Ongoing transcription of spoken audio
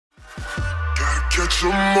Catch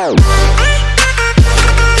 'em all.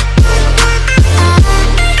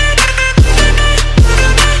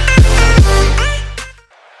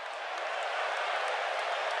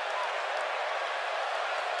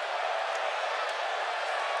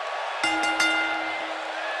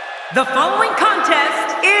 The following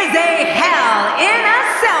contest is a Hell in a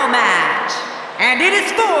Cell match, and it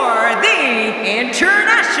is for the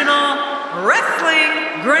International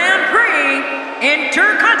Wrestling Grand Prix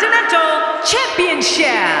Intercontinental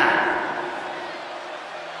Championship.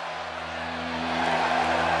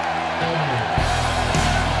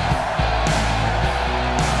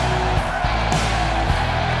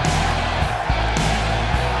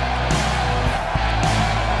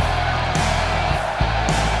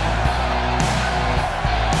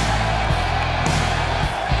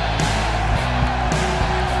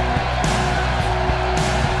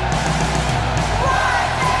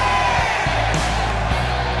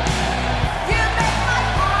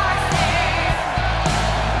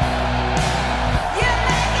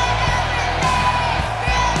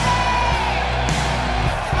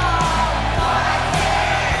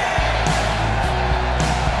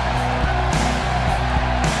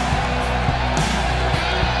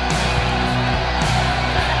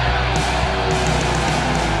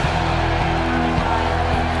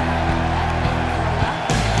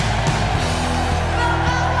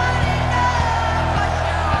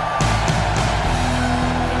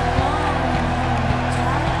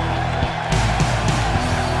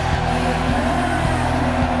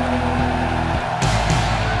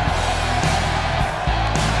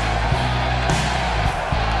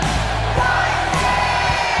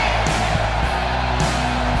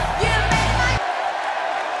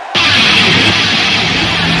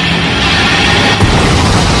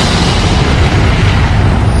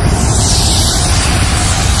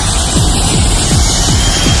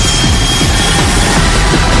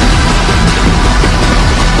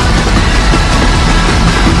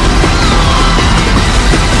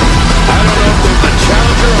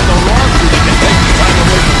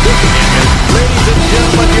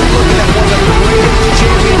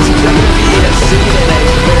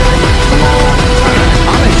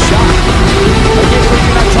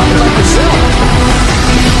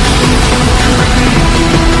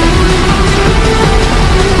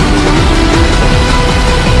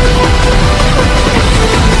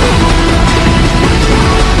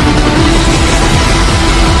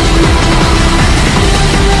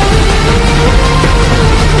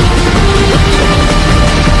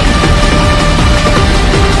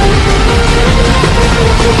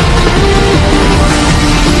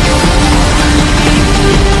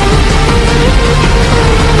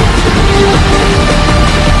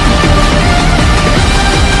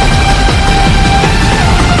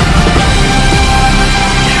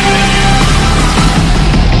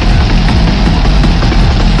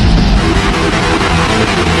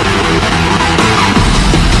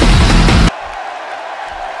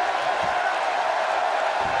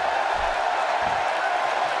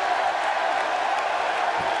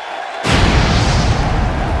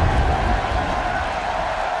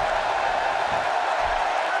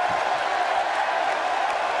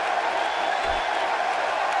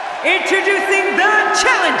 Introducing the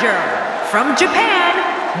challenger from Japan,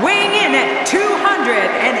 weighing in at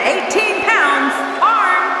 218 pounds,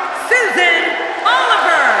 Arm Susan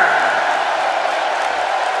Oliver.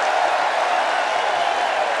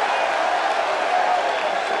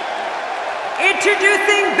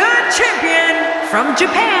 Introducing the champion from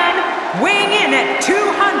Japan, weighing in at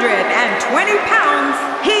 220 pounds,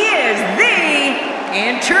 he is the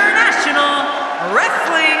International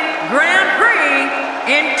Wrestling Grand Prix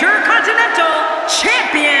Intercontinental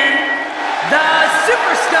Champion, the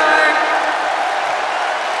Superstar.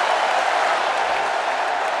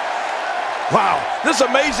 Wow, this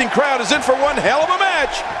amazing crowd is in for one hell of a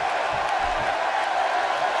match.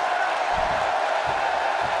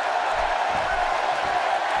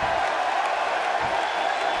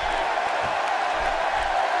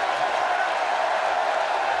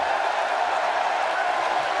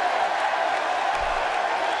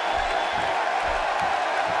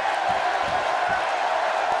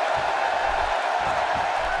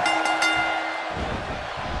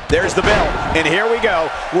 There's the bell, and here we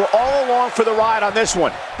go. We're all along for the ride on this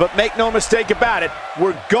one, but make no mistake about it,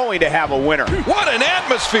 we're going to have a winner. What an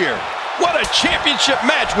atmosphere! What a championship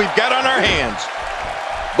match we've got on our hands.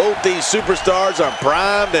 Both these superstars are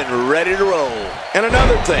primed and ready to roll. And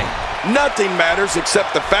another thing, nothing matters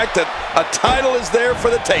except the fact that a title is there for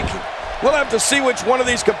the taking. We'll have to see which one of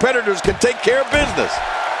these competitors can take care of business.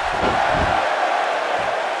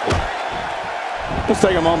 Let's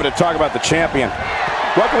take a moment to talk about the champion.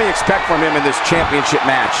 What can we expect from him in this championship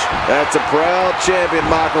match? That's a proud champion,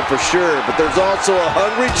 Michael, for sure. But there's also a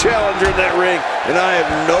hungry challenger in that ring, and I have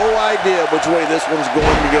no idea which way this one's going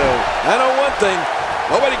to go. I know one thing.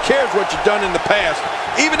 Nobody cares what you've done in the past,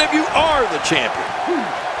 even if you are the champion.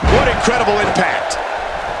 What incredible impact.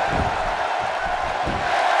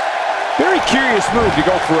 Very curious move to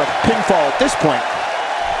go for a pinfall at this point.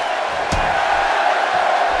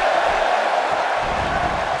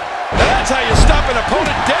 That's how you stop an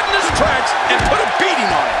opponent dead in his tracks and put a beating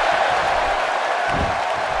on it.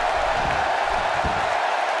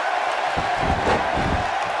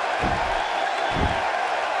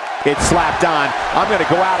 It's slapped on. I'm going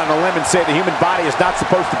to go out on a limb and say the human body is not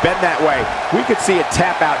supposed to bend that way. We could see a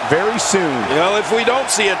tap out very soon. Well, if we don't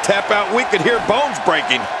see a tap out, we could hear bones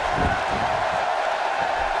breaking.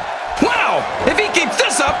 Wow! If he keeps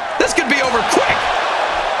this up, this could be over quick.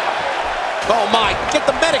 Oh my, get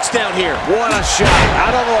the medics down here. What a shot.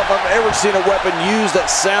 I don't know if I've ever seen a weapon used that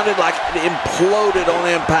sounded like it imploded on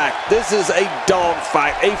impact. This is a dog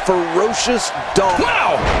fight, a ferocious dog.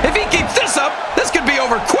 Wow! If he keeps this up, this could be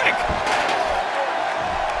over quick.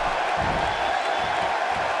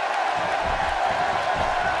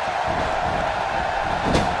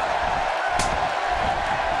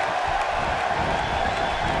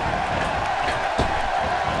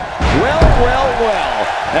 Well.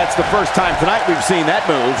 That's the first time tonight we've seen that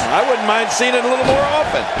move. I wouldn't mind seeing it a little more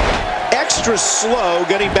often. Extra slow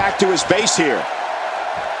getting back to his base here.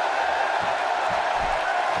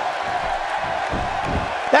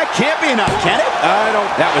 That can't be enough, can it?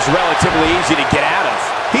 That was relatively easy to get out of.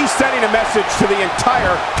 He's sending a message to the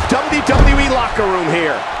entire WWE locker room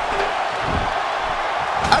here.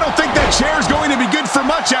 I don't think that chair is going to be good for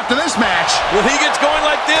much after this match. When he gets going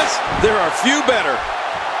like this, there are few better.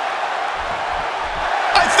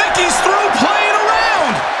 He's through playing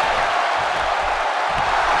around.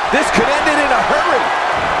 This could end it in a hurry.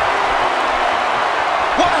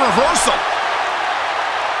 What a reversal.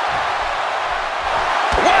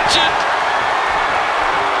 Watch it.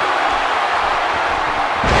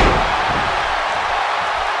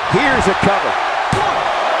 Here's a cover.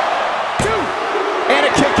 1, 2. And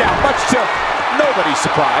a kick out, much to nobody's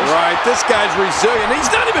surprise. Right, this guy's resilient.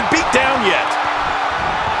 He's not even beat down yet.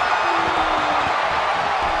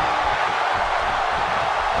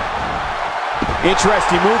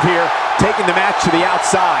 Interesting move here, taking the match to the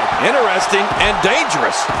outside. Interesting and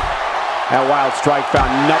dangerous. That wild strike found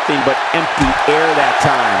nothing but empty air that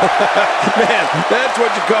time. Man, that's what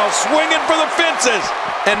you call swinging for the fences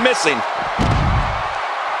and missing.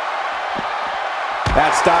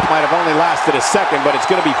 That stop might have only lasted a second, but it's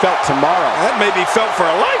going to be felt tomorrow. That may be felt for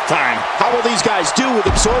a lifetime. How will these guys do with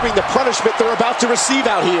absorbing the punishment they're about to receive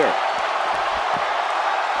out here?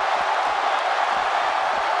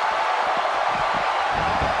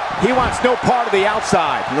 He wants no part of the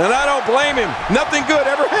outside. And I don't blame him. Nothing good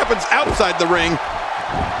ever happens outside the ring.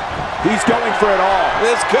 He's going for it all.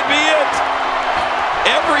 This could be it.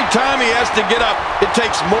 Every time he has to get up, it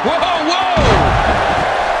takes more. Whoa!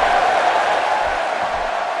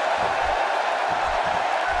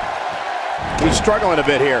 He's struggling a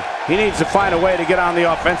bit here. He needs to find a way to get on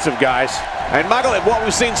the offensive, guys. And Michael, if what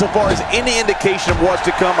we've seen so far is any indication of what's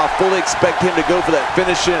to come, I fully expect him to go for that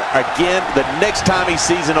finish again the next time he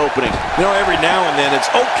sees an opening. You know, every now and then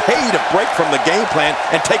it's okay to break from the game plan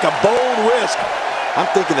and take a bold risk.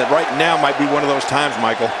 I'm thinking that right now might be one of those times,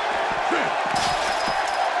 Michael.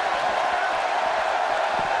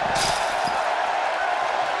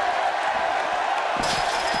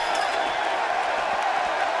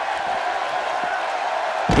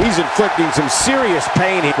 He's inflicting some serious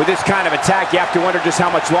pain with this kind of attack. You have to wonder just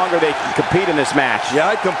how much longer they can compete in this match.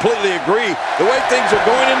 Yeah, I completely agree. The way things are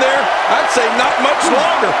going in there, I'd say not much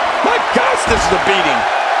longer. My gosh, this is a beating.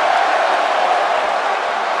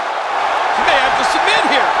 He may have to submit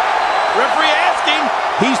here. Referee asking.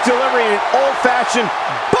 He's delivering an old-fashioned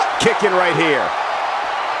butt kicking right here.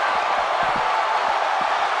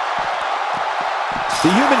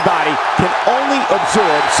 The human body can only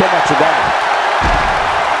absorb so much of that.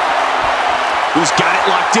 He's got it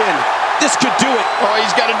locked in. This could do it. Oh,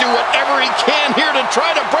 he's got to do whatever he can here to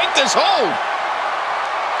try to break this hold.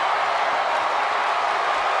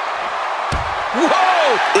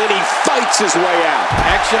 Whoa! And he fights his way out.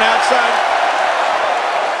 Action outside.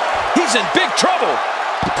 He's in big trouble.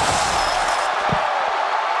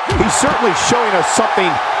 He's certainly showing us something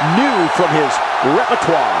new from his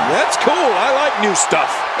repertoire. That's cool. I like new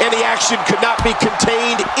stuff. And the action could not be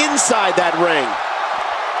contained inside that ring.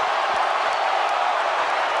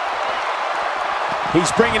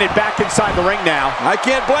 He's bringing it back inside the ring now. I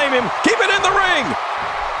can't blame him. Keep it in the ring.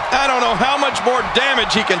 I don't know how much more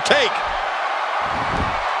damage he can take.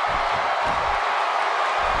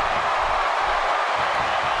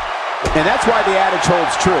 And that's why the adage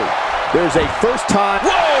holds true. There's a first time.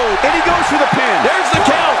 Whoa! And he goes for the pin. There's the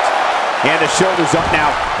count. And the shoulder's up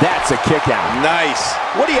now. That's a kick out. Nice.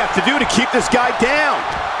 What do you have to do to keep this guy down?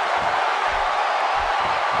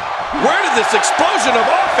 Where did this explosion of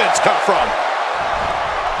offense come from?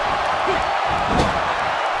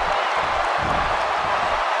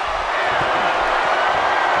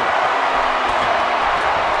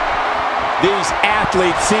 These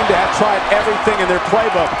athletes seem to have tried everything in their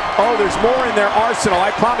playbook. Oh, there's more in their arsenal, I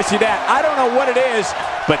promise you that. I don't know what it is,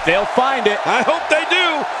 but they'll find it. I hope they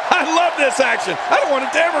do. I love this action. I don't want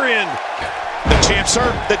it to ever end. The champ, sir.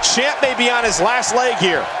 The champ may be on his last leg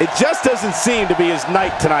here. It just doesn't seem to be his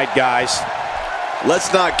night tonight, guys. Let's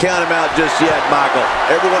not count him out just yet, Michael.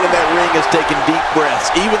 Everyone in that ring is taking deep breaths,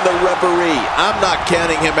 even the referee. I'm not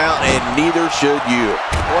counting him out, and neither should you.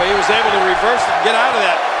 Boy, he was able to reverse it and get out of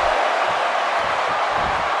that.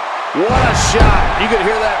 What a shot. You could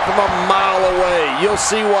hear that from a mile away. You'll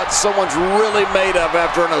see what someone's really made of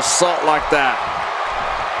after an assault like that.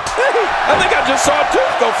 Hey, I think I just saw a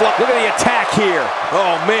tooth go fly. Look at the attack here.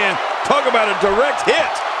 Oh, man. Talk about a direct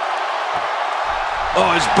hit. Oh,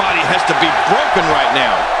 his body has to be broken right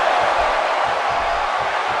now.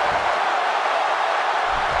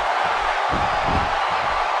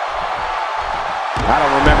 I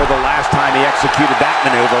don't remember the last time he executed that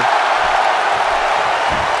maneuver.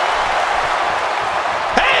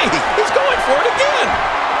 Hey, he's going for it again.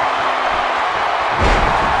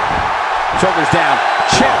 Shoulders down.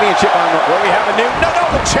 Championship armor. Well, we have a new... No,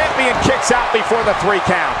 the champion kicks out before the 3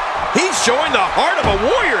 count. He's showing the heart of a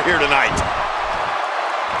warrior here tonight.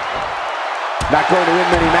 Not going to win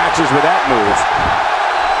many matches with that move.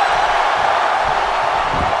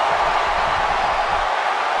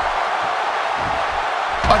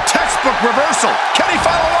 A textbook reversal. Can he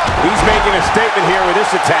follow up? He's making a statement here with this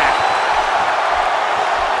attack.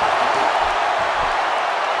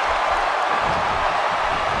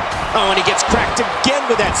 Oh, and he gets cracked again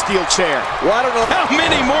with that steel chair. Well, I don't know how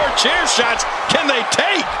many more chair shots can they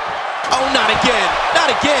take. Oh, not again. Not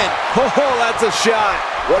again. Oh, that's a shot.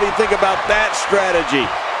 What do you think about that strategy?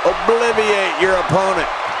 Obliviate your opponent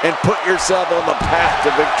and put yourself on the path to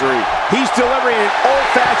victory. He's delivering an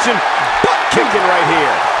old-fashioned butt kicking right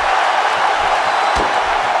here.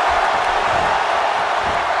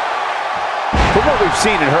 From what we've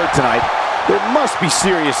seen and heard tonight, there must be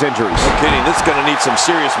serious injuries. No kidding, this is going to need some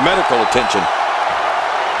serious medical attention.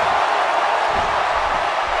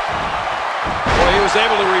 Well, he was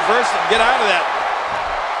able to reverse it and get out of that.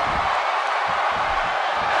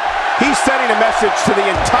 He's sending a message to the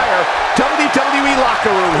entire WWE locker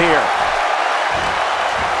room here.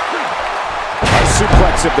 A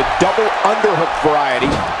suplex of the double underhook variety.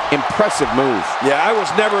 Impressive move. Yeah, I was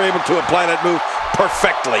never able to apply that move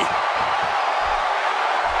perfectly.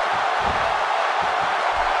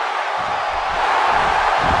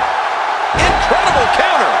 Incredible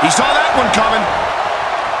counter. He saw that one coming.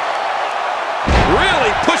 Really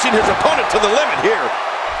pushing his opponent to the limit here.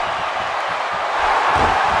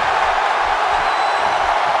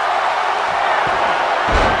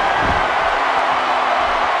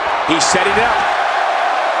 He's setting it up.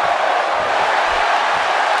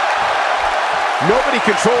 Nobody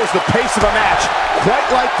controls the pace of a match quite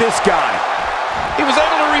like this guy. He was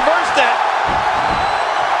able to reverse that.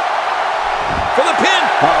 For the pin.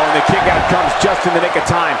 Uh-oh, and the kick out comes just in the nick of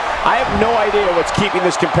time. I have no idea what's keeping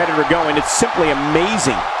this competitor going. It's simply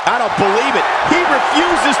amazing. I don't believe it. He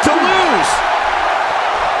refuses to lose.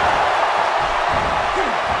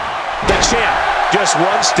 The champ, just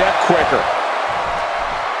one step quicker.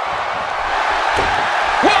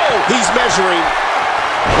 Whoa! He's measuring.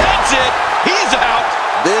 That's it. He's out.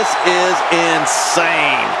 This is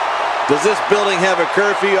insane. Does this building have a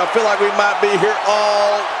curfew? I feel like we might be here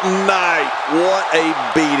all night. What a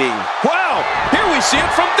beating. Wow! Here we see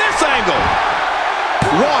it from this angle.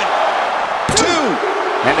 1,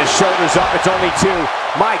 2. And the shoulder's up. It's only 2.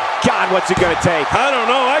 My God, what's it going to take? I don't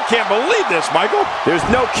know. I can't believe this, Michael. There's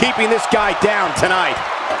no keeping this guy down tonight.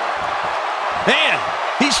 Man,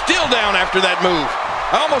 he's still down after that move.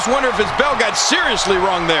 I almost wonder if his bell got seriously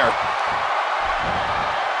wrong there.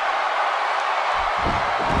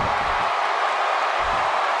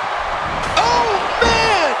 Oh,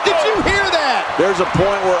 man! Did you hear that? There's a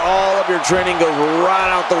point where all of your training goes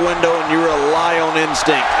right out the window and you rely on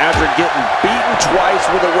instinct. After getting beaten twice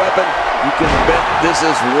with a weapon, you can bet this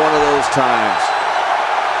is one of those times.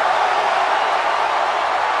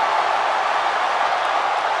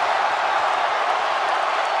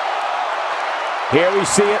 Here we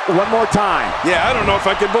see it one more time. Yeah, I don't know if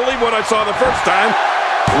I can believe what I saw the first time.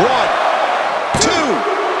 1, 2.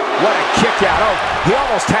 What a kick out. Oh, he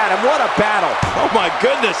almost had him. What a battle. Oh, my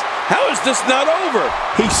goodness. How is this not over?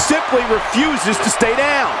 He simply refuses to stay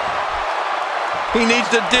down. He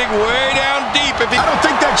needs to dig way down deep if he... I don't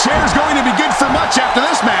think that chair's going to be good for much after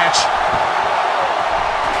this match.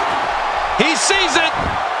 He sees it.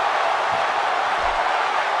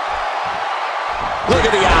 Look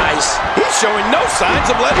at the eyes. He's showing no signs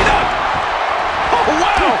of letting up. Oh,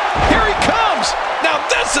 wow. Here he comes. Now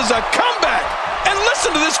this is a comeback. And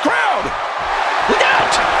listen to this crowd. Look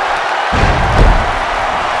out.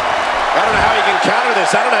 I don't know how he can counter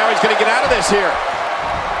this. I don't know how he's going to get out of this here.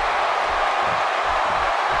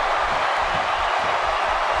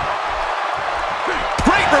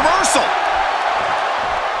 Great reversal.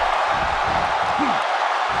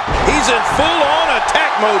 He's in full-on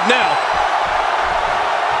attack mode now.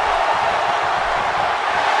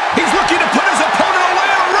 He's looking to put his opponent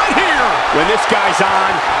away right here. When this guy's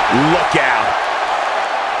on, look out.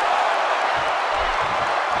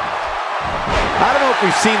 I don't know if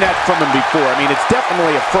we've seen that from him before. I mean, it's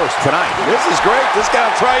definitely a first tonight. This is great. This guy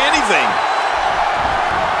will try anything.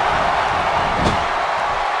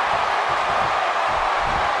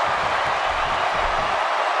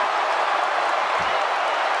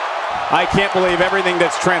 I can't believe everything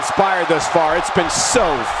that's transpired thus far. It's been so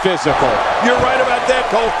physical. You're right about that,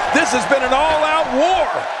 Cole. This has been an all-out war.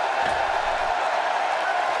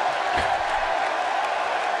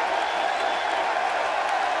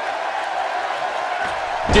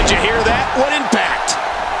 Did you hear that? What impact?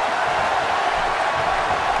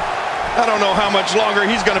 I don't know how much longer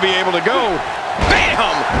he's going to be able to go.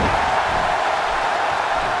 Bam!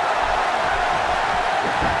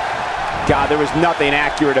 God, there was nothing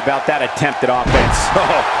accurate about that attempted offense.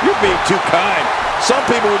 Oh, you're being too kind. Some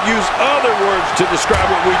people would use other words to describe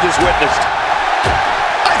what we just witnessed.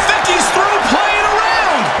 I think he's through playing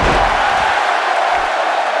around.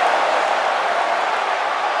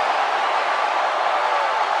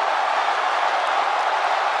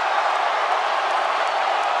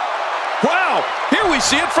 Wow, here we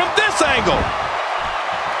see it from this angle.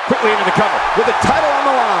 Quickly into the cover with the title on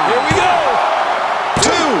the line. Here we go.